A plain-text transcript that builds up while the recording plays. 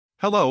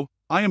Hello,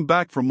 I am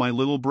back from my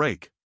little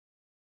break.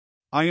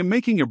 I am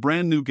making a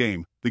brand new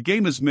game. The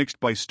game is mixed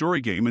by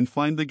story game and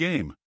find the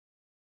game.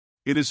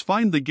 It is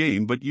find the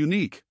game but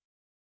unique.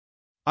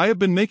 I have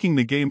been making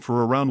the game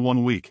for around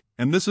 1 week,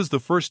 and this is the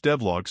first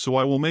devlog, so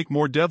I will make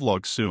more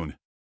devlogs soon.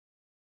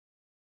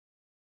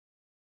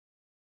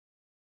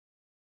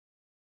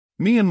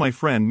 Me and my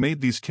friend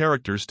made these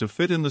characters to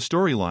fit in the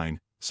storyline.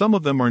 Some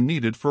of them are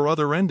needed for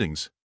other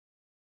endings.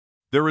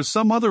 There is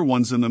some other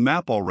ones in the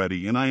map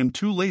already and I am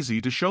too lazy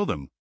to show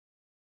them.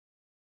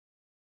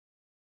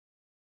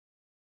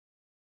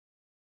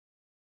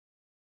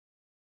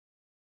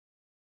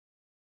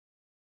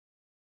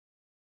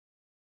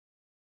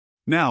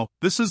 Now,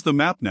 this is the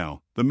map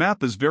now. The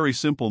map is very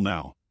simple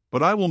now,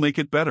 but I will make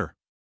it better.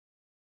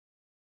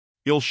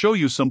 I'll show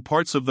you some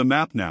parts of the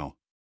map now.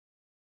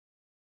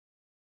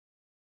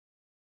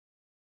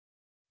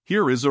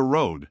 Here is a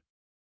road.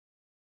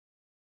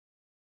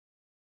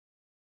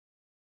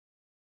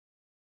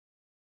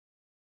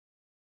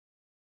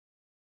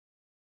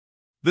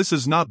 This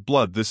is not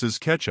blood, this is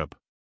ketchup.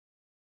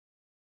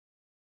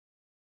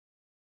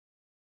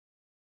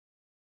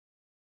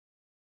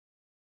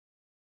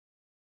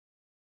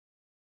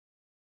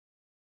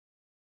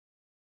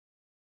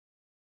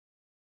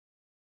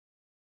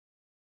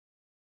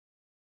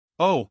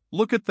 Oh,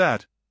 look at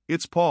that,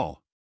 it's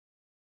Paul.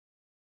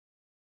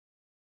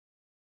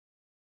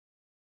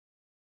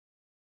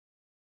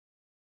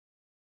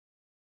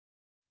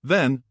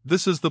 Then,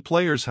 this is the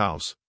player's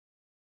house.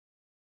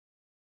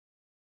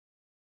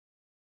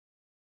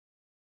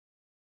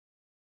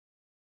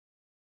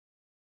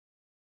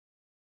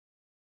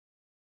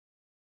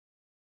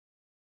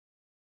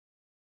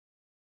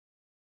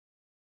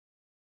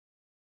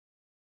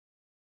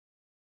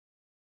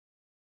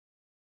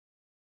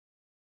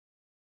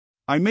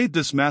 I made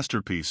this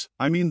masterpiece,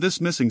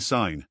 this missing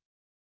sign.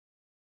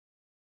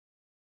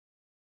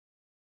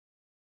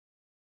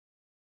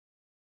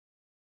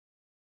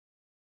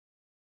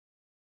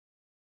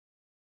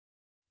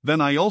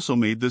 Then I also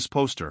made this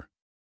poster.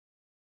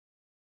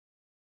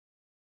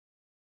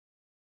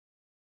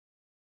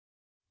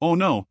 Oh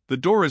no, the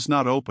door is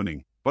not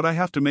opening, but I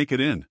have to make it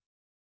in.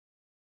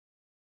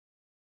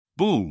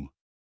 Boom.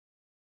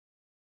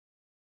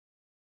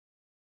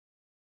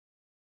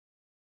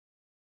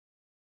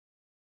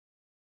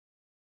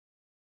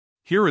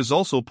 Here is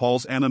also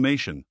Paul's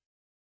animation.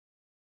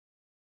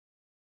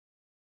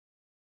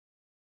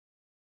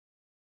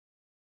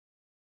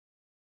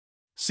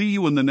 See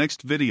you in the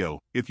next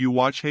video, if you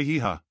watch.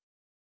 Hey.